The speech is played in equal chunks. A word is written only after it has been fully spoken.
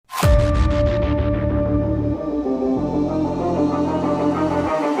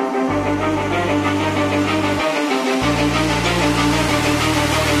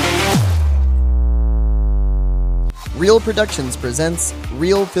Real Productions presents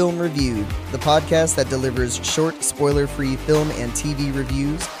Real Film Reviewed, the podcast that delivers short, spoiler-free film and TV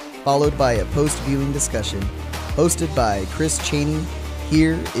reviews, followed by a post-viewing discussion. Hosted by Chris Cheney,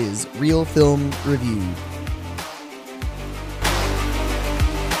 here is Real Film Reviewed.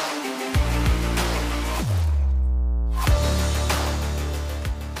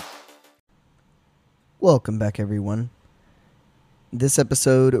 Welcome back, everyone. This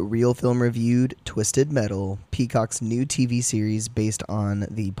episode, Real Film Reviewed, Twisted Metal, Peacock's new TV series based on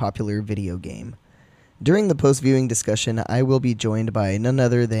the popular video game. During the post-viewing discussion, I will be joined by none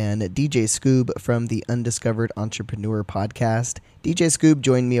other than DJ Scoob from the Undiscovered Entrepreneur podcast. DJ Scoob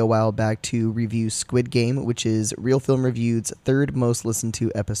joined me a while back to review Squid Game, which is Real Film Reviewed's third most listened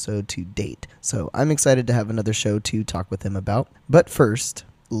to episode to date. So I'm excited to have another show to talk with him about. But first,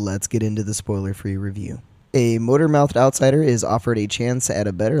 let's get into the spoiler-free review. A motor-mouthed outsider is offered a chance at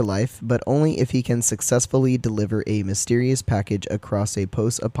a better life, but only if he can successfully deliver a mysterious package across a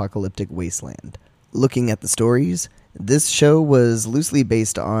post-apocalyptic wasteland. Looking at the stories, this show was loosely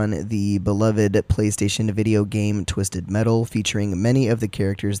based on the beloved PlayStation video game Twisted Metal, featuring many of the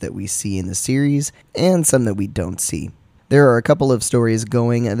characters that we see in the series, and some that we don't see. There are a couple of stories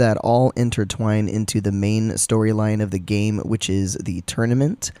going that all intertwine into the main storyline of the game, which is the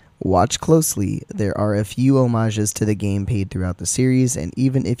tournament. Watch closely, there are a few homages to the game paid throughout the series, and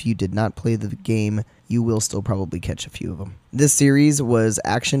even if you did not play the game, you will still probably catch a few of them. This series was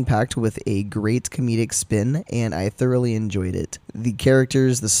action-packed with a great comedic spin, and I thoroughly enjoyed it. The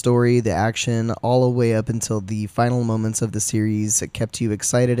characters, the story, the action, all the way up until the final moments of the series kept you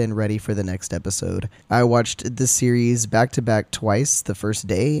excited and ready for the next episode. I watched this series back-to-back twice the first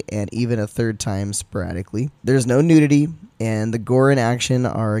day, and even a third time sporadically. There's no nudity, and the gore and action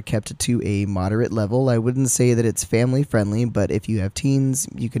are kept to a moderate level. I wouldn't say that it's family-friendly, but if you have teens,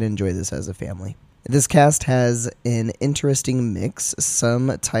 you can enjoy this as a family. This cast has an interesting mix. Some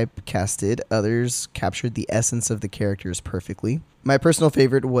typecasted, others captured the essence of the characters perfectly. My personal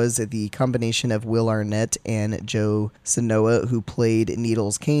favorite was the combination of Will Arnett and Joe Sanoa, who played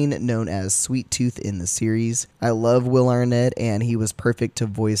Needles Kane, known as Sweet Tooth in the series. I love Will Arnett, and he was perfect to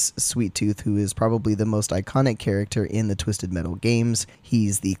voice Sweet Tooth, who is probably the most iconic character in the Twisted Metal games.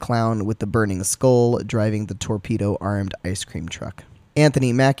 He's the clown with the burning skull, driving the torpedo-armed ice cream truck.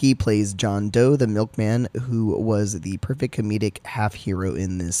 Anthony Mackie plays John Doe, the milkman, who was the perfect comedic half-hero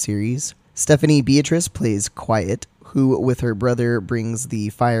in this series. Stephanie Beatrice plays Quiet, who with her brother brings the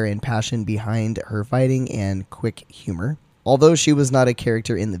fire and passion behind her fighting and quick humor. Although she was not a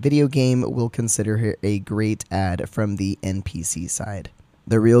character in the video game, we'll consider her a great add from the NPC side.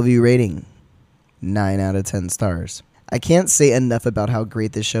 The Real View rating, 9 out of 10 stars. I can't say enough about how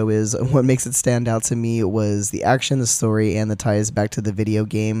great this show is. What makes it stand out to me was the action, the story, and the ties back to the video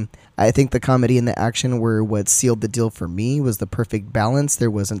game. I think the comedy and the action were what sealed the deal for me, was the perfect balance.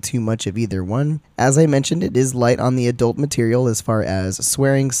 There wasn't too much of either one. As I mentioned, it is light on the adult material as far as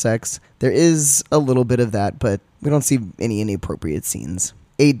swearing, sex. There is a little bit of that, but we don't see any inappropriate scenes.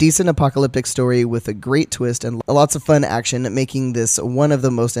 A decent apocalyptic story with a great twist and lots of fun action, making this one of the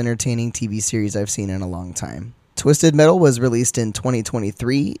most entertaining TV series I've seen in a long time. Twisted Metal was released in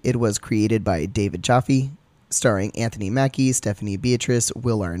 2023. It was created by David Jaffe, starring Anthony Mackie, Stephanie Beatrice,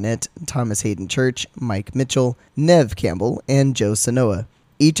 Will Arnett, Thomas Hayden Church, Mike Mitchell, Nev Campbell, and Joe Sanoa.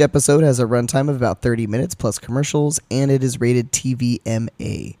 Each episode has a runtime of about 30 minutes plus commercials, and it is rated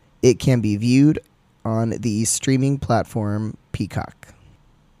TVMA. It can be viewed on the streaming platform Peacock.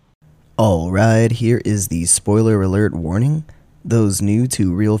 Alright, here is the spoiler alert warning. Those new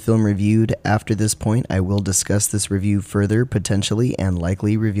to Real Film Reviewed, after this point I will discuss this review further, potentially and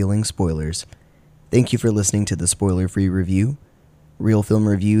likely revealing spoilers. Thank you for listening to the spoiler-free review. Real Film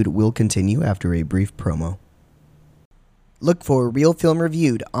Reviewed will continue after a brief promo. Look for Real Film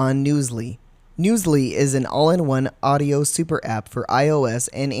Reviewed on Newsly. Newsly is an all-in-one audio super app for iOS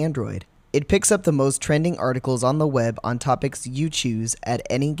and Android. It picks up the most trending articles on the web on topics you choose at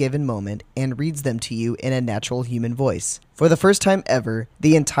any given moment and reads them to you in a natural human voice. For the first time ever,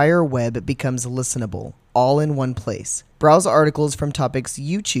 the entire web becomes listenable, all in one place. Browse articles from topics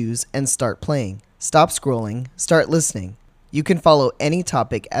you choose and start playing. Stop scrolling, start listening. You can follow any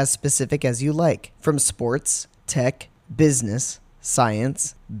topic as specific as you like, from sports, tech, business,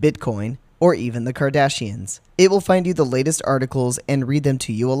 science, Bitcoin, or even the Kardashians. It will find you the latest articles and read them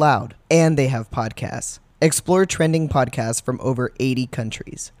to you aloud. And they have podcasts. Explore trending podcasts from over 80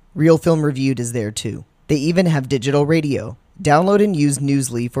 countries. Real Film Reviewed is there too. They even have digital radio. Download and use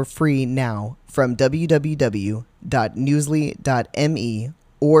Newsly for free now from www.newsly.me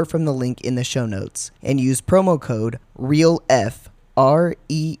or from the link in the show notes, and use promo code REALF,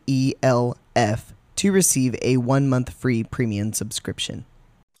 REELF, to receive a 1-month free premium subscription.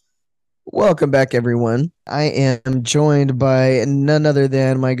 Welcome back, everyone. I am joined by none other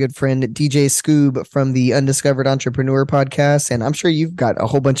than my good friend DJ Scoob from the Undiscovered Entrepreneur podcast, and I'm sure you've got a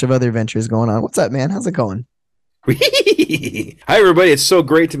whole bunch of other ventures going on. What's up, man? How's it going? Hi, everybody. It's so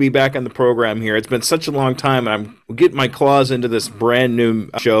great to be back on the program here. It's been such a long time, and I'm getting my claws into this brand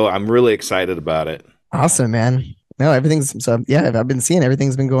new show. I'm really excited about it. Awesome, man. No, everything's so yeah. I've been seeing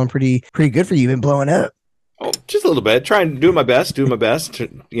everything's been going pretty good for you. You've been blowing up. Oh, just a little bit. Trying to do my best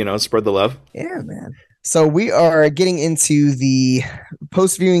to, spread the love. Yeah, man. So we are getting into the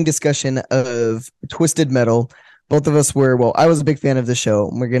post-viewing discussion of Twisted Metal. Both of us were, I was a big fan of the show.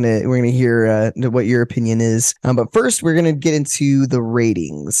 We're gonna hear what your opinion is. But first, we're gonna get into the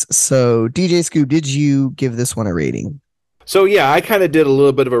ratings. So, DJ Scoob, did you give this one a rating? So, yeah, I kind of did a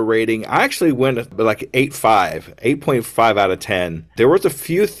little bit of a rating. I actually went like 8.5 out of 10. There was a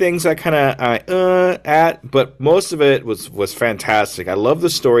few things I kind of at, but most of it was fantastic. I love the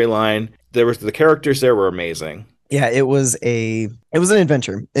storyline. The characters there were amazing. Yeah, it was an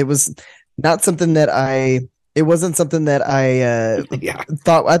adventure. It was not something that it wasn't something that I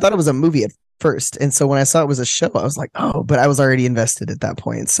thought. I thought it was a movie at first, and so when I saw it was a show, I was like, oh, but I was already invested at that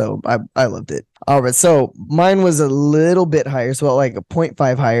point, so I loved it. All right, so mine was a little bit higher, so like a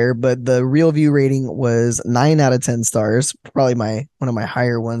 0.5 higher, but the real view rating was 9 out of 10 stars, probably one of my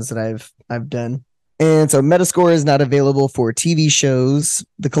higher ones that I've done. And so Metascore is not available for TV shows.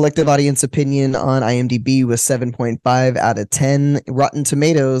 The collective audience opinion on IMDb was 7.5 out of 10. Rotten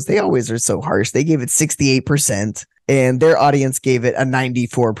Tomatoes, they always are so harsh. They gave it 68%, and their audience gave it a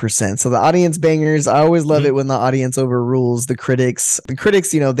 94%. So the audience bangers, I always love it when the audience overrules the critics. The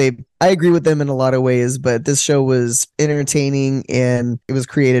critics, I agree with them in a lot of ways, but this show was entertaining, and it was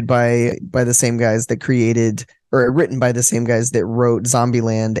created by the same guys that created, or written by the same guys that wrote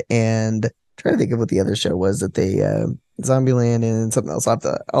Zombieland and trying to think of what the other show was that they Zombieland and something else.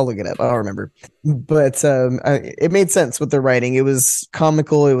 I'll look it up. I don't remember, but it made sense with the writing. It was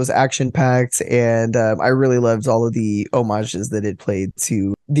comical, it was action packed, and I really loved all of the homages that it played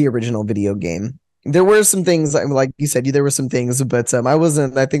to the original video game. There were some things, like you said, there were some things, but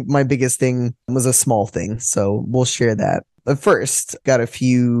I think my biggest thing was a small thing, so we'll share that. But first, got a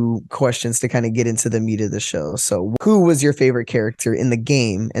few questions to kind of get into the meat of the show. So who was your favorite character in the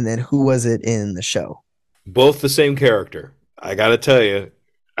game, and then who was it in the show? Both the same character. I gotta tell you,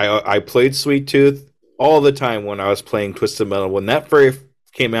 I played Sweet Tooth all the time when I was playing Twisted Metal. When that very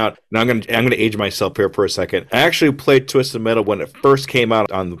came out, now I'm gonna age myself here for a second. I actually played Twisted Metal when it first came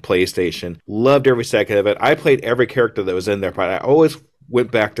out on the PlayStation. Loved every second of it. I played every character that was in there, but I always went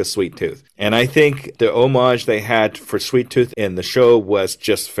back to Sweet Tooth. And I think the homage they had for Sweet Tooth in the show was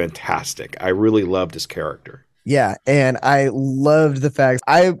just fantastic. I really loved his character. Yeah, and I loved the fact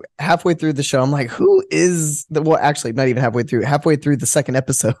halfway through the show, I'm like, who is actually not even halfway through the second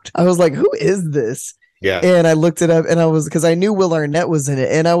episode, I was like, who is this? Yeah. And I looked it up, and because I knew Will Arnett was in it,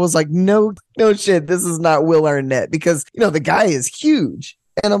 and I was like, no shit, this is not Will Arnett, because the guy is huge.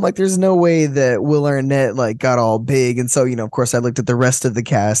 And I'm like, there's no way that Will Arnett got all big. And so, of course, I looked at the rest of the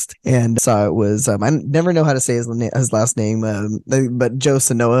cast and saw it was, I never know how to say his last name, but Joe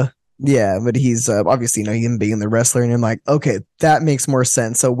Sanoa. Yeah, but he's obviously, him being the wrestler. And I'm like, okay, that makes more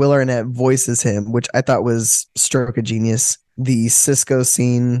sense. So Will Arnett voices him, which I thought was stroke of genius. The Cisco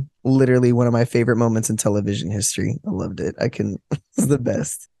scene, literally one of my favorite moments in television history. I loved it. It's the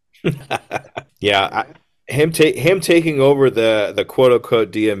best. Yeah. Him taking over the quote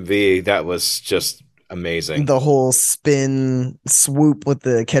unquote DMV, that was just amazing. The whole spin swoop with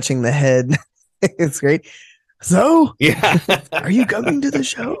the catching the head. It's great. So, yeah, are you coming to the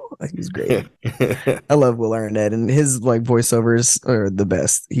show? He's great. I love Will Arnett, and his voiceovers are the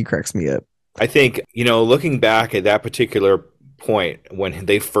best. He cracks me up. I think, looking back at that particular point when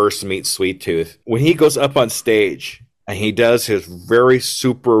they first meet Sweet Tooth, when he goes up on stage and he does his very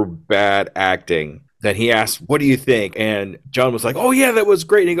super bad acting, then he asked, what do you think? And John was like, oh yeah, that was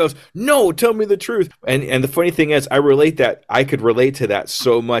great. And he goes, no, tell me the truth. And the funny thing is, I could relate to that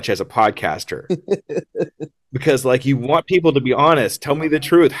so much as a podcaster. Because you want people to be honest, tell me the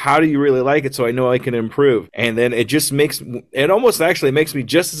truth. How do you really like it? So I know I can improve. And then it almost actually makes me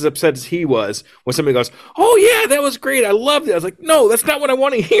just as upset as he was when somebody goes, oh yeah, that was great. I loved it. I was like, no, that's not what I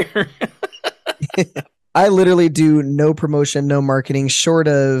want to hear. I literally do no promotion, no marketing, short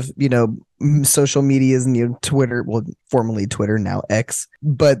of, social medias and, Twitter, formerly Twitter, now X.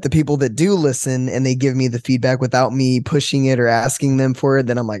 But the people that do listen and they give me the feedback without me pushing it or asking them for it,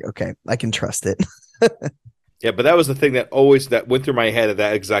 then I'm like, okay, I can trust it. Yeah, but that was the thing that went through my head at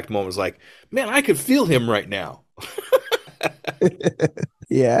that exact moment, was like, man, I could feel him right now.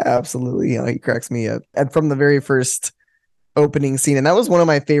 Yeah, absolutely. He cracks me up. And from the very first opening scene, and that was one of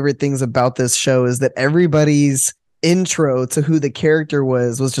my favorite things about this show, is that everybody's intro to who the character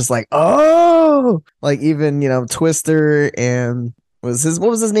was just like, oh, like even Twister and what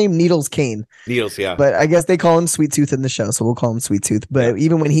was his name, Needles Kane. Needles, yeah. But I guess they call him Sweet Tooth in the show, so we'll call him Sweet Tooth. But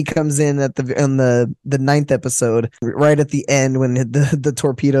even when he comes in at the ninth episode, right at the end when the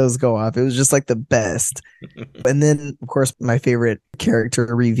torpedoes go off, it was just like the best. And then, of course, my favorite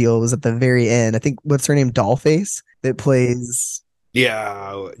character reveal was at the very end. I think what's her name, Dollface, that plays.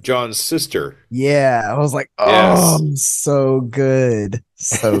 Yeah, John's sister. Yeah, I was like, oh, Yes. so good,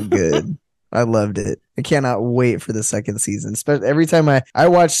 so good. I loved it. I cannot wait for the second season. Especially every time I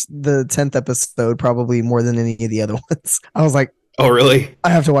watched the 10th episode, probably more than any of the other ones. I was like, Oh, really? I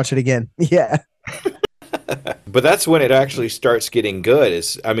have to watch it again. Yeah. But that's when it actually starts getting good.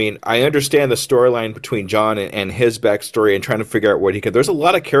 I mean, I understand the storyline between John and his backstory and trying to figure out what he could. There's a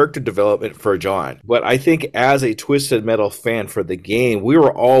lot of character development for John. But I think as a Twisted Metal fan for the game, we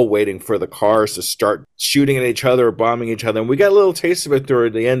were all waiting for the cars to start shooting at each other, bombing each other. And we got a little taste of it through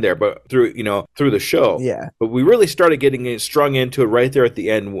the end there, but through the show. Yeah. But we really started getting it strung into it right there at the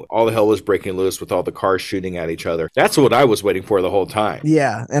end. All the hell was breaking loose with all the cars shooting at each other. That's what I was waiting for the whole time.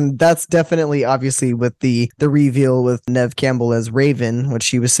 Yeah. And that's definitely obviously with the reveal with Nev Campbell as Raven, what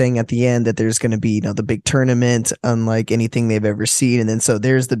she was saying at the end, that there's going to be, the big tournament unlike anything they've ever seen. And then so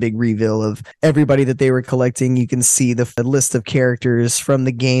there's the big reveal of everybody that they were collecting. You can see the list of characters from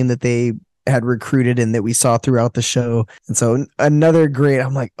the game that they had recruited and that we saw throughout the show. And so another great,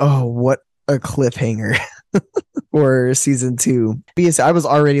 I'm like, oh, what a cliffhanger. For season 2. I was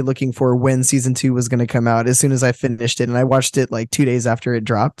already looking for when season 2 was going to come out as soon as I finished it, and I watched it like 2 days after it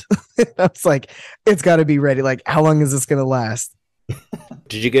dropped. I was like, it's got to be ready. Like, how long is this going to last?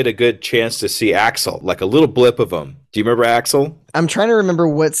 Did you get a good chance to see Axel? Like a little blip of him. Do you remember Axel? I'm trying to remember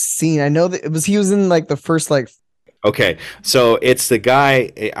what scene. I know that he was in like the first Okay, so it's the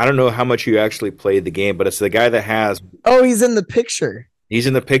guy. I don't know how much you actually played the game, but it's the guy that has. Oh, he's in the picture. He's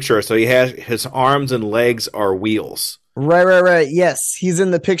in the picture, so he has his arms and legs are wheels. Right. Yes, he's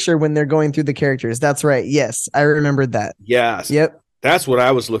in the picture when they're going through the characters. That's right. Yes, I remembered that. Yes. Yep. That's what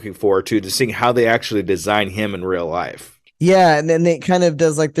I was looking forward to seeing how they actually design him in real life. Yeah, and then it kind of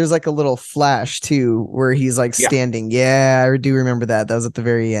does there's like a little flash too where he's like standing. Yeah, I do remember that. That was at the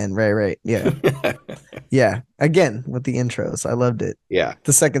very end. Right. Yeah. Yeah. Again, with the intros. I loved it. Yeah.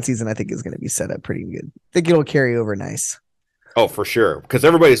 The second season I think is going to be set up pretty good. I think it'll carry over nice. Oh, for sure. Because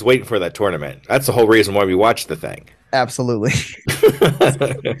everybody's waiting for that tournament. That's the whole reason why we watched the thing. Absolutely.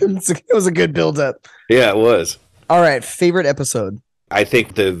 It was a good build up. Yeah, it was. All right. Favorite episode. I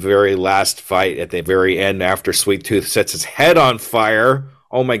think the very last fight at the very end after Sweet Tooth sets his head on fire.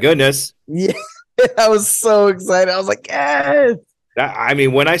 Oh my goodness. Yeah. I was so excited. I was like, yes. I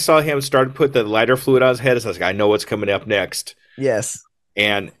mean, when I saw him start to put the lighter fluid on his head, I was like, I know what's coming up next. Yes.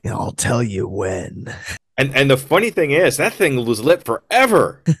 And I'll tell you when. And the funny thing is, that thing was lit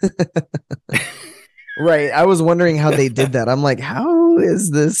forever. Right. I was wondering how they did that. I'm like, how is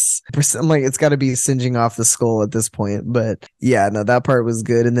this? I'm like, it's got to be singeing off the skull at this point. But yeah, no, that part was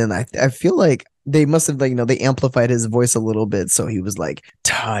good. And then I feel like they must have, like, they amplified his voice a little bit. So he was like,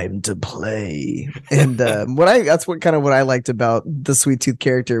 time to play. And that's what I liked about the Sweet Tooth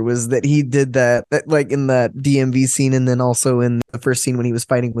character was that he did that like in that DMV scene. And then also in the first scene when he was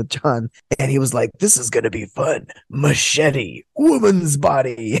fighting with John, and he was like, this is going to be fun. Machete, woman's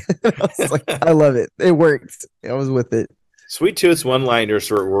body. I was like, I love it. It worked. I was with it. Sweet Tooth's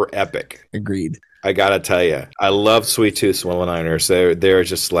one-liners were epic. Agreed. I got to tell you, I love Sweet Tooth's one-liners. They're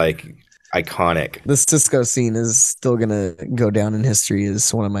just like iconic. The Cisco scene is still gonna go down in history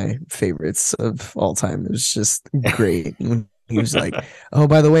as one of my favorites of all time. It was just great. He was like, "Oh,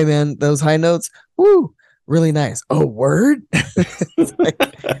 by the way, man, those high notes, woo, really nice." Oh, word.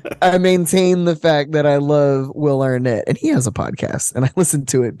 I maintain the fact that I love Will Arnett, and he has a podcast, and I listen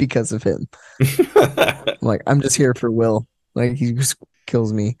to it because of him. I'm just here for Will. Like, he just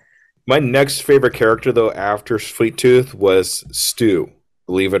kills me. My next favorite character, though, after Sweet Tooth was Stu.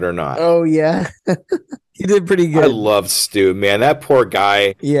 Believe it or not. Oh, yeah. He did pretty good. I love Stu, man. That poor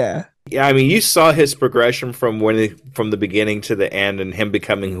guy. Yeah. Yeah, I mean, you saw his progression from the beginning to the end, and him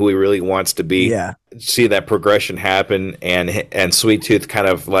becoming who he really wants to be. Yeah. See that progression happen, and Sweet Tooth kind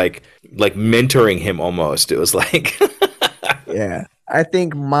of like mentoring him almost. It was like, yeah. I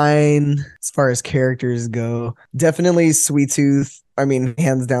think mine, as far as characters go, definitely Sweet Tooth. I mean,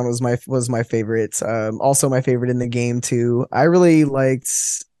 hands down was my favorite. Also my favorite in the game too. I really liked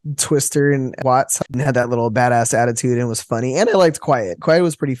Twister and Watts had that little badass attitude and was funny. And I liked Quiet. Quiet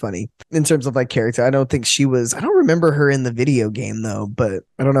was pretty funny in terms of like character. I don't think she was, I don't remember her in the video game though, but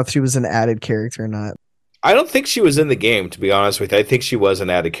I don't know if she was an added character or not. I don't think she was in the game, to be honest with you. I think she was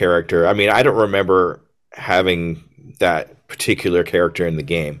an added character. I mean, I don't remember having that particular character in the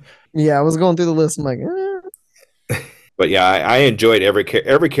game. Yeah, I was going through the list. I'm like, But yeah, I enjoyed every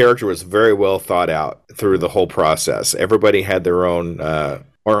character was very well thought out through the whole process. Everybody had their own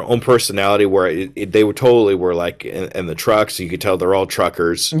or own personality where they were totally were like in the trucks. You could tell they're all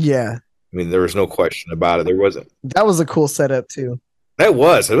truckers. Yeah. I mean, there was no question about it. There wasn't. That was a cool setup too. That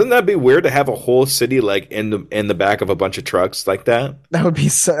was. Wouldn't that be weird to have a whole city like in the back of a bunch of trucks like that? That would be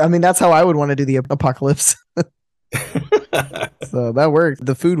so. I mean, that's how I would want to do the apocalypse. So that worked.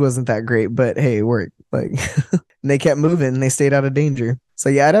 The food wasn't that great, but hey, it worked. Like, and they kept moving. And they stayed out of danger. So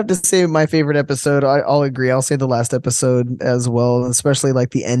yeah, I'd have to say my favorite episode. I'll agree. I'll say the last episode as well, especially like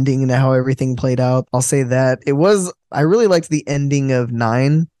the ending and how everything played out. I'll say that it was. I really liked the ending of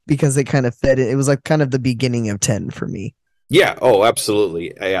 9 because it kind of fed it. It was like kind of the beginning of 10 for me. Yeah. Oh,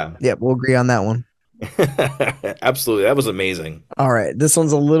 absolutely. Yeah. Yeah, we'll agree on that one. Absolutely. That was amazing. All right, this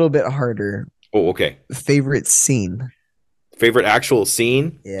one's a little bit harder. Oh, okay. Favorite scene. Favorite actual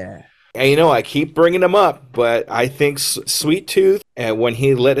scene? Yeah. And you know, I keep bringing him up, but I think Sweet Tooth and when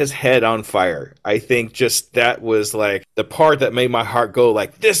he lit his head on fire, I think just that was like the part that made my heart go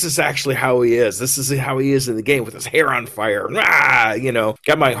like, this is actually how he is. This is how he is in the game with his hair on fire. Ah, you know,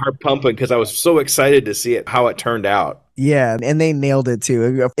 got my heart pumping because I was so excited to see it, how it turned out. Yeah, and they nailed it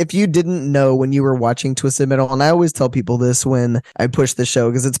too. If you didn't know when you were watching Twisted Metal, and I always tell people this when I push the show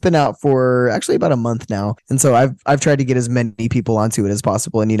because it's been out for actually about a month now, and so I've tried to get as many people onto it as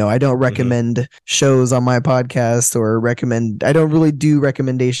possible. And you know, I don't recommend shows on my podcast or recommend. I don't really do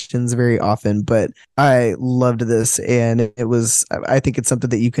recommendations very often, but I loved this, and it was. I think it's something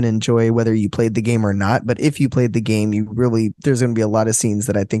that you can enjoy whether you played the game or not. But if you played the game, you really there's going to be a lot of scenes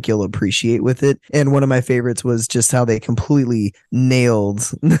that I think you'll appreciate with it. And one of my favorites was just how they completely nailed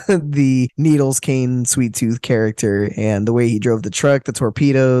the Needles Kane Sweet Tooth character and the way he drove the truck, the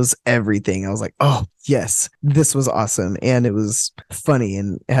torpedoes, everything. I was like, oh yes, this was awesome. And it was funny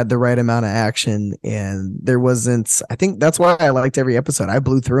and had the right amount of action. And there wasn't, I think that's why I liked every episode. I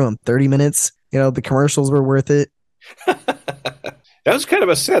blew through them 30 minutes. You know, the commercials were worth it. That was kind of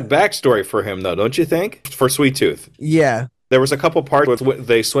a sad backstory for him, though, don't you think? For Sweet Tooth. Yeah. There was a couple parts where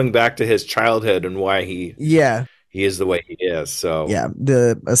they swing back to his childhood and why he is the way he is. So yeah,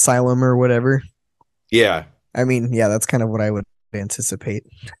 the asylum or whatever. Yeah. I mean, yeah, that's kind of what I would anticipate.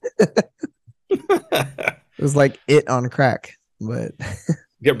 It was like It on crack, but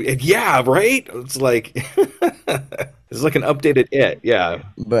yeah, right? It's like it's like an updated It, yeah.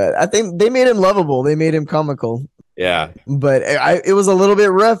 But I think they made him lovable. They made him comical. Yeah. But it was a little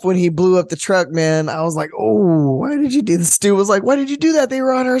bit rough when he blew up the truck, man. I was like, oh, why did you do this? Stu was like, why did you do that? They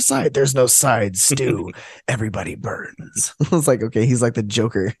were on our side. There's no side, Stu. Everybody burns. I was like, okay, he's like the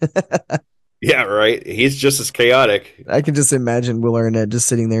Joker. Yeah, right. He's just as chaotic. I can just imagine Will Arnett just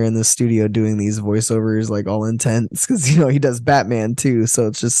sitting there in the studio doing these voiceovers like all intense because, you know, he does Batman too. So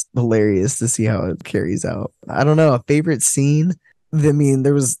it's just hilarious to see how it carries out. I don't know. A favorite scene? I mean,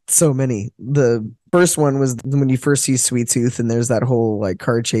 there was so many. The first one was when you first see Sweet Tooth and there's that whole like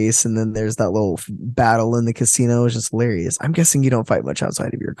car chase and then there's that little battle in the casino. It's just hilarious. I'm guessing you don't fight much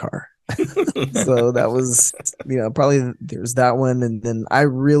outside of your car. So that was, you know, probably there's that one. And then I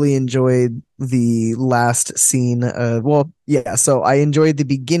really enjoyed the last scene of, so I enjoyed the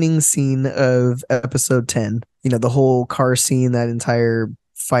beginning scene of episode 10, you know, the whole car scene, that entire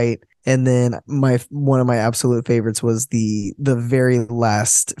fight. And then one of my absolute favorites was the very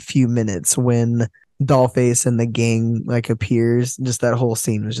last few minutes when Dollface and the gang like appears. Just that whole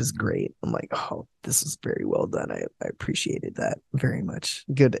scene was just great. I'm like, oh, this was very well done. I appreciated that very much.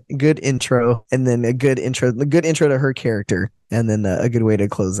 Good intro, and then a good intro to her character, and then a good way to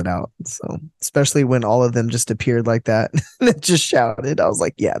close it out. So especially when all of them just appeared like that and just shouted, I was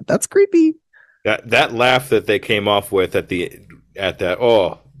like, yeah, that's creepy. That laugh that they came off with at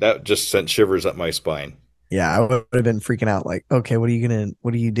that just sent shivers up my spine. Yeah, I would have been freaking out. Like, okay, what do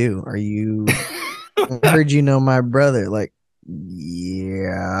you do? Are you? I heard you know my brother. Like,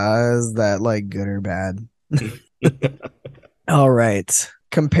 yeah, is that like good or bad? All right.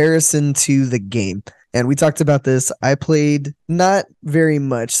 Comparison to the game. And we talked about this. I played not very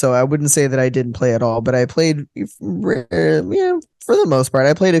much, so I wouldn't say that I didn't play at all, but I played, for the most part.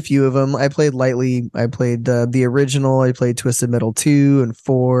 I played a few of them. I played lightly. I played the original. I played Twisted Metal 2 and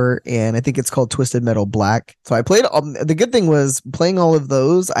 4, and I think it's called Twisted Metal Black. So I played, the good thing was playing all of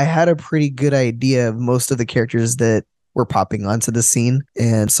those, I had a pretty good idea of most of the characters that were popping onto the scene.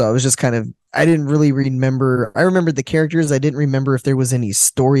 And so I was just kind of, I didn't really remember. I remembered the characters. I didn't remember if there was any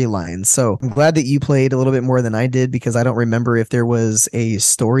storyline. So I'm glad that you played a little bit more than I did, because I don't remember if there was a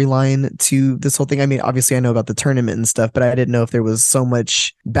storyline to this whole thing. I mean, obviously I know about the tournament and stuff, but I didn't know if there was so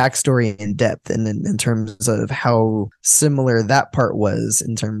much backstory in depth and in terms of how similar that part was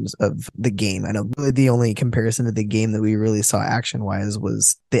in terms of the game. I know really the only comparison to the game that we really saw action wise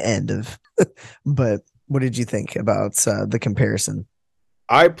was the end of, but what did you think about the comparison?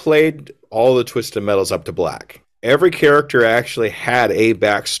 I played all the Twisted Metals up to black. Every character actually had a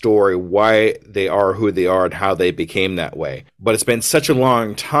backstory, why they are who they are and how they became that way. But it's been such a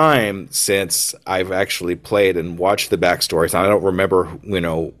long time since I've actually played and watched the backstories. And I don't remember,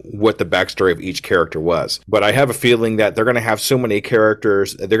 what the backstory of each character was. But I have a feeling that they're going to have so many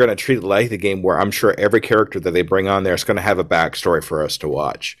characters, they're going to treat it like the game where I'm sure every character that they bring on there is going to have a backstory for us to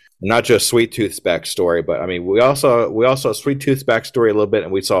watch. Not just Sweet Tooth's backstory, but I mean, we also saw Sweet Tooth's backstory a little bit,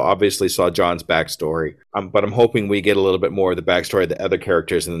 and we obviously saw John's backstory. But I'm hoping we get a little bit more of the backstory of the other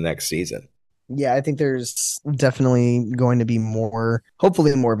characters in the next season. Yeah, I think there's definitely going to be more,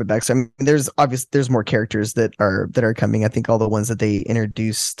 hopefully more of a backstory. I mean, there's more characters that are coming. I think all the ones that they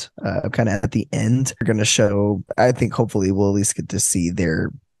introduced kind of at the end are going to show. I think hopefully we'll at least get to see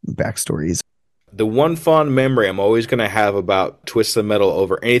their backstories. The one fond memory I'm always going to have about Twisted Metal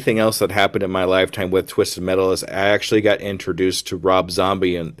over anything else that happened in my lifetime with Twisted Metal is I actually got introduced to Rob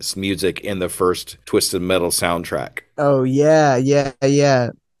Zombie and his music in the first Twisted Metal soundtrack. Oh yeah, yeah,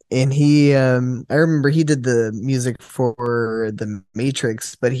 yeah. And he I remember he did the music for the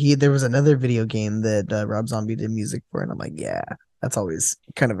Matrix, but there was another video game that Rob Zombie did music for, and I'm like, yeah, that's always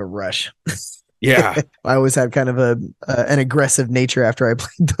kind of a rush. Yeah. I always had kind of an aggressive nature after I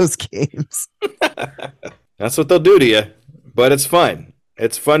played those games. That's what they'll do to you, but it's fun.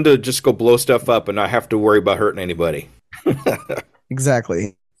 It's fun to just go blow stuff up and not have to worry about hurting anybody.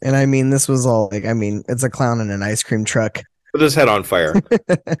 Exactly. And I mean, this was all like, I mean, it's a clown in an ice cream truck With his head on fire.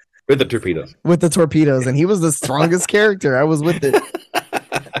 With the torpedoes. With the torpedoes, and he was the strongest character. I was with it.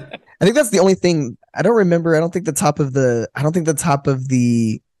 I think that's the only thing I don't remember. I don't think the top of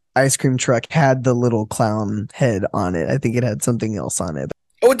the ice cream truck had the little clown head on it. I think it had something else on it.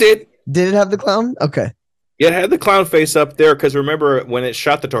 Oh, it did. Did it have the clown? Okay. Yeah, it had the clown face up there because remember when it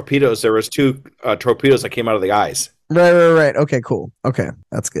shot the torpedoes, there was two torpedoes that came out of the eyes. Right. Okay, cool. Okay,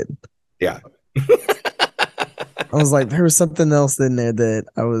 that's good. Yeah. I was like, there was something else in there that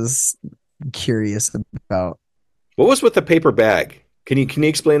I was curious about. What was with the paper bag? Can you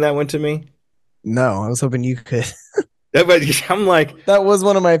explain that one to me? No, I was hoping you could. I'm like, that was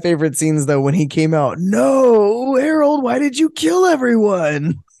one of my favorite scenes though when he came out. No, Harold, why did you kill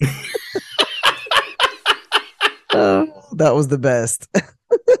everyone? That was the best.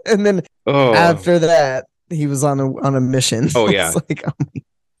 And then after that, he was on a mission. Oh yeah, it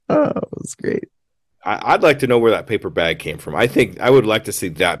was great. I'd like to know where that paper bag came from. I think I would like to see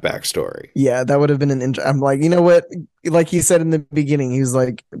that backstory. Yeah, that would have been I'm like, you know what? Like he said in the beginning, he was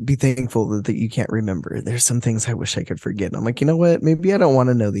like, be thankful that you can't remember. There's some things I wish I could forget. And I'm like, you know what? Maybe I don't want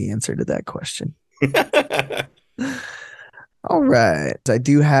to know the answer to that question. All right. I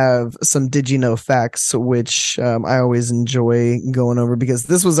do have some Did You Know facts, which I always enjoy going over because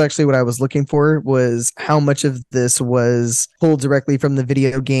this was actually what I was looking for, was how much of this was pulled directly from the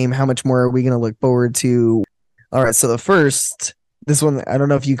video game. How much more are we going to look forward to? All right. So this one, I don't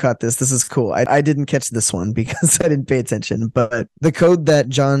know if you caught this. This is cool. I didn't catch this one because I didn't pay attention, but the code that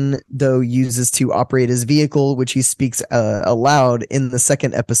John Doe uses to operate his vehicle, which he speaks aloud in the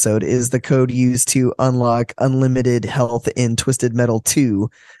second episode, is the code used to unlock unlimited health in Twisted Metal 2.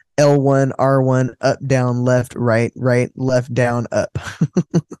 L1, R1, up, down, left, right, left, down, up.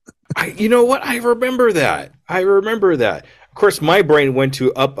 You know what? I remember that. Of course, my brain went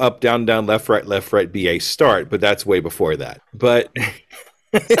to up, down, left, right, BA, start, but that's way before that. But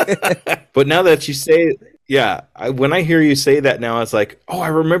but now that you say, yeah, when I hear you say that now, it's like, oh, I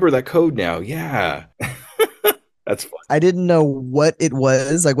remember that code now. Yeah. That's fun. I didn't know what it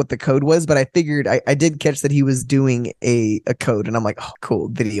was, like what the code was, but I figured I did catch that he was doing a code, and I'm like, oh, cool,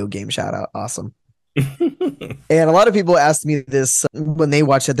 video game shout out. Awesome. And a lot of people asked me this when they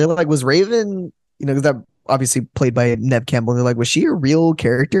watched it. They're like, was Raven, because that obviously played by Neve Campbell. They're like, was she a real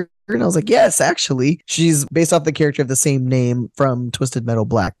character? And I was like, yes, actually. She's based off the character of the same name from Twisted Metal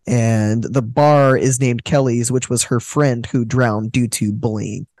Black. And the bar is named Kelly's, which was her friend who drowned due to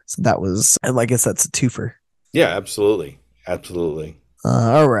bullying. So that was, and I guess that's a twofer. Yeah, absolutely.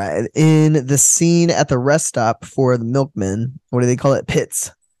 All right. In the scene at the rest stop for the milkman, what do they call it?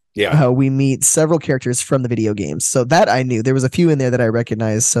 Pits. Yeah. we meet several characters from the video games. So that I knew. There was a few in there that I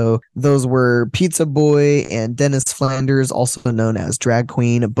recognized. So those were Pizza Boy and Dennis Flanders, also known as Drag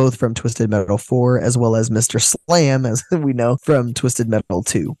Queen, both from Twisted Metal 4, as well as Mr. Slam, as we know, from Twisted Metal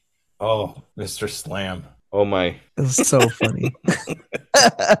 2. Oh, Mr. Slam. Oh my. It was so funny.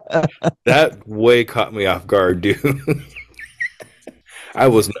 That way caught me off guard, dude. I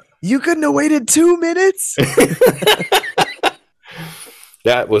was. You couldn't have waited 2 minutes?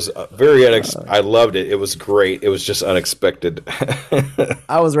 That was very I loved it. It was great. It was just unexpected.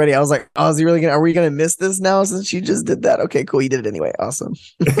 I was ready. I was like, oh, is he really gonna? Are we gonna miss this now since she just did that? Okay, cool. You did it anyway. Awesome.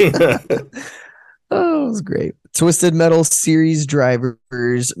 Oh, it was great. Twisted Metal series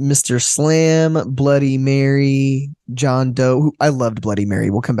drivers: Mr. Slam, Bloody Mary, John Doe. I loved Bloody Mary.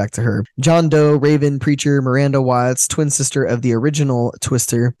 We'll come back to her. John Doe, Raven, Preacher, Miranda Watts, twin sister of the original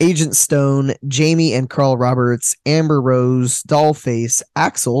Twister, Agent Stone, Jamie and Carl Roberts, Amber Rose, Dollface,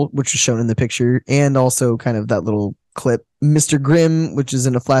 Axel, which was shown in the picture, and also kind of that little clip, Mr. Grimm, which is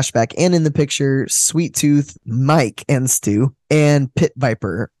in a flashback and in the picture, Sweet Tooth, Mike and Stu, and Pit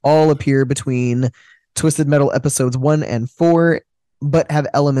Viper all appear between Twisted Metal episodes 1 and 4, but have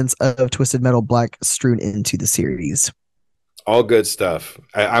elements of Twisted Metal Black strewn into the series. All good stuff.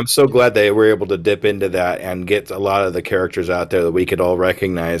 I'm so glad they were able to dip into that and get a lot of the characters out there that we could all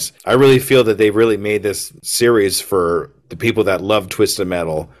recognize. I really feel that they really made this series for the people that love Twisted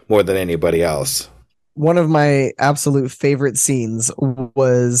Metal more than anybody else. One of my absolute favorite scenes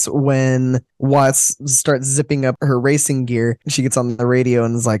was when Watts starts zipping up her racing gear. She gets on the radio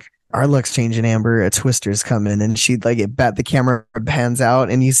and is like, "Our luck's changing, Amber. A Twister's coming." And she the camera pans out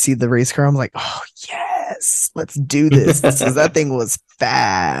and you see the race car. I'm like, oh yes, let's do this. Because that thing was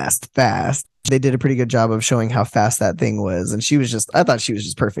fast. They did a pretty good job of showing how fast that thing was. And I thought she was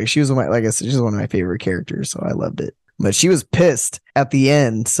just perfect. She was like I said, she's one of my favorite characters. So I loved it. But she was pissed at the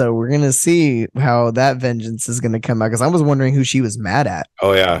end. So we're going to see how that vengeance is going to come out. Because I was wondering who she was mad at.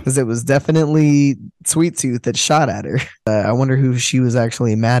 Oh, yeah. Because it was definitely Sweet Tooth that shot at her. I wonder who she was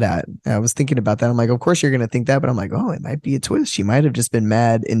actually mad at. I was thinking about that. I'm like, of course you're going to think that. But I'm like, oh, it might be a twist. She might have just been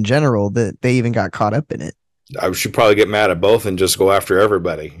mad in general that they even got caught up in it. I should probably get mad at both and just go after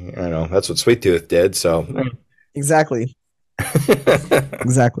everybody. I know that's what Sweet Tooth did. So exactly.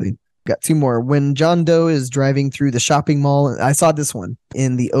 Exactly. Got 2 more. When John Doe is driving through the shopping mall, I saw this one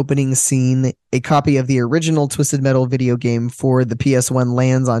in the opening scene. A copy of the original Twisted Metal video game for the PS1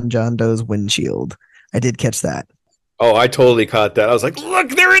 lands on John Doe's windshield. I did catch that. Oh, I totally caught that. I was like, look,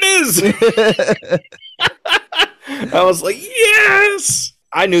 there it is. I was like, yes.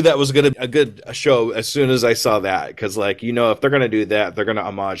 I knew that was a good show as soon as I saw that. Because, if they're going to do that, they're going to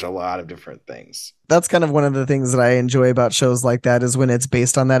homage a lot of different things. That's kind of one of the things that I enjoy about shows like that is when it's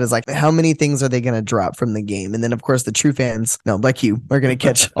based on that is like, how many things are they going to drop from the game? And then, of course, the true fans, like you, are going to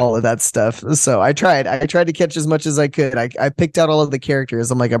catch all of that stuff. So I tried to catch as much as I could. I picked out all of the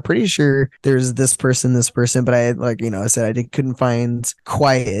characters. I'm like, I'm pretty sure there's this person, but I I said I couldn't find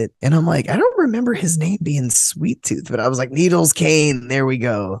Quiet. And I'm like, I don't remember his name being Sweet Tooth, but I was like, Needles Kane. There we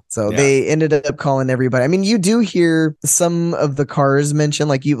go. So They ended up calling everybody. I mean, you do hear some of the cars mentioned,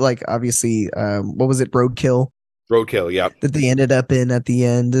 obviously, what was it? Roadkill, yeah. That they ended up in at the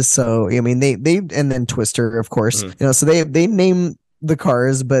end. So, I mean, they and then Twister, of course, so they name the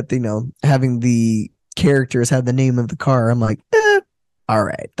cars, but, having the characters have the name of the car, I'm like, all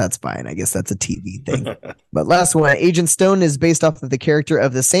right, that's fine. I guess that's a TV thing. But last one, Agent Stone is based off of the character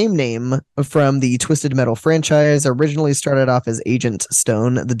of the same name from the Twisted Metal franchise. Originally started off as Agent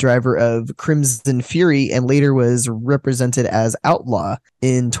Stone, the driver of Crimson Fury, and later was represented as Outlaw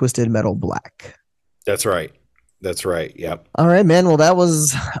in Twisted Metal Black. That's right. Yep. All right, man. Well, that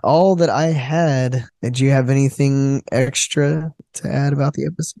was all that I had. Did you have anything extra to add about the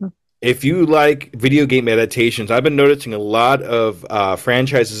episode? If you like video game adaptations, I've been noticing a lot of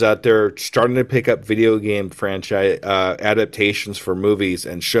franchises out there starting to pick up video game franchise adaptations for movies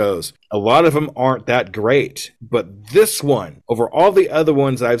and shows. A lot of them aren't that great, but this one, over all the other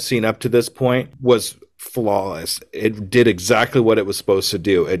ones I've seen up to this point, was flawless. It did exactly what it was supposed to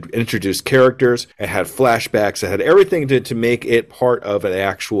do. It introduced characters, it had flashbacks, it had everything to make it part of an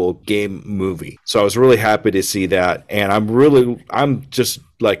actual game movie. So I was really happy to see that, and I'm just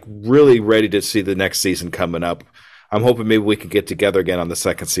really ready to see the next season coming up. I'm hoping maybe we can get together again on the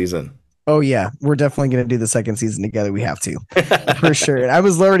second season. Oh yeah, we're definitely going to do the second season together. We have to, for sure. And I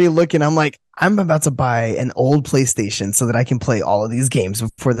was already looking, I'm like, I'm about to buy an old PlayStation so that I can play all of these games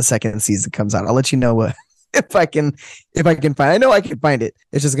before the second season comes out. I'll let you know if I can find. I know I can find it.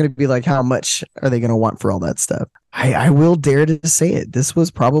 It's just going to be like, how much are they going to want for all that stuff? I will dare to say it. This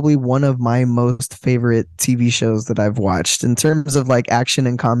was probably one of my most favorite TV shows that I've watched in terms of like action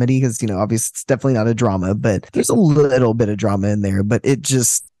and comedy. Because, obviously it's definitely not a drama, but there's a little bit of drama in there. But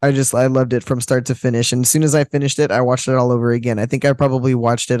I loved it from start to finish. And as soon as I finished it, I watched it all over again. I think I probably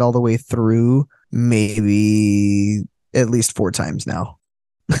watched it all the way through maybe at least 4 times now.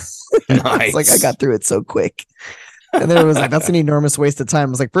 Nice. It's like I got through it so quick. And then it was like, that's an enormous waste of time.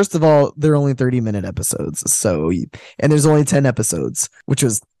 I was like, first of all, they're only 30-minute episodes. And there's only 10 episodes, which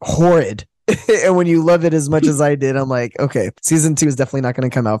was horrid. And when you love it as much as I did, I'm like, okay, season 2 is definitely not going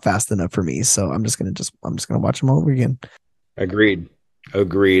to come out fast enough for me. So I'm just going to watch them all over again. Agreed.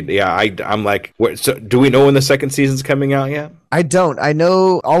 Yeah, I'm like, so do we know when the second season's coming out yet? I don't. I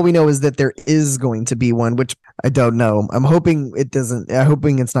know, all we know is that there is going to be one, which I don't know. I'm hoping it's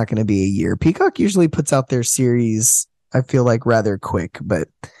not going to be a year. Peacock usually puts out their series, I feel like, rather quick, but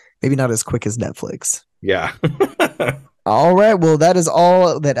maybe not as quick as Netflix. Yeah. All right. Well, that is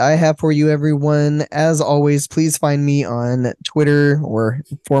all that I have for you, everyone. As always, please find me on Twitter, or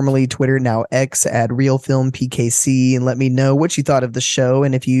formerly Twitter, now X, at RealFilmPKC, and let me know what you thought of the show.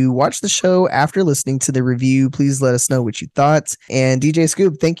 And if you watched the show after listening to the review, please let us know what you thought. And DJ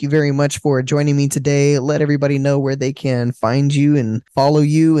Scoop, thank you very much for joining me today. Let everybody know where they can find you and follow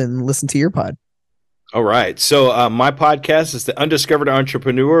you and listen to your pod. All right. So my podcast is The Undiscovered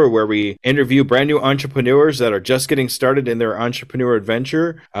Entrepreneur, where we interview brand new entrepreneurs that are just getting started in their entrepreneur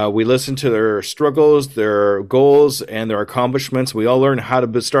adventure. We listen to their struggles, their goals, and their accomplishments. We all learn how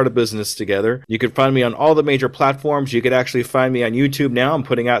to start a business together. You can find me on all the major platforms. You could actually find me on YouTube now. I'm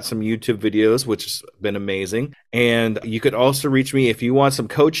putting out some YouTube videos, which has been amazing. And you could also reach me if you want some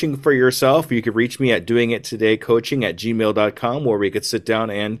coaching for yourself. You could reach me at doingittodaycoaching@gmail.com, where we could sit down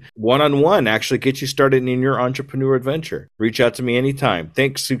and one-on-one actually get you started in your entrepreneur adventure. Reach out to me anytime.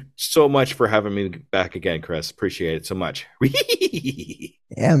 Thanks so much for having me back again, Chris. Appreciate it so much.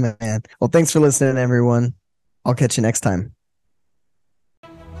 Yeah, man. Well, thanks for listening, everyone. I'll catch you next time.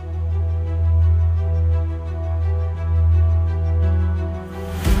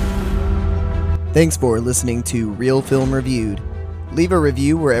 Thanks for listening to Real Film Reviewed. Leave a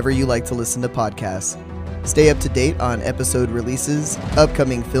review wherever you like to listen to podcasts. Stay up to date on episode releases,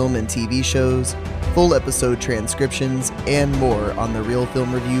 upcoming film and TV shows, full episode transcriptions, and more on the Real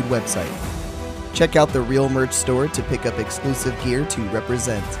Film Reviewed website. Check out the Real Merch store to pick up exclusive gear to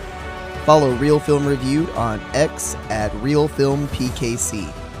represent. Follow Real Film Reviewed on X at RealFilmPKC.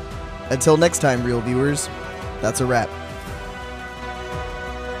 Until next time, Real viewers, that's a wrap.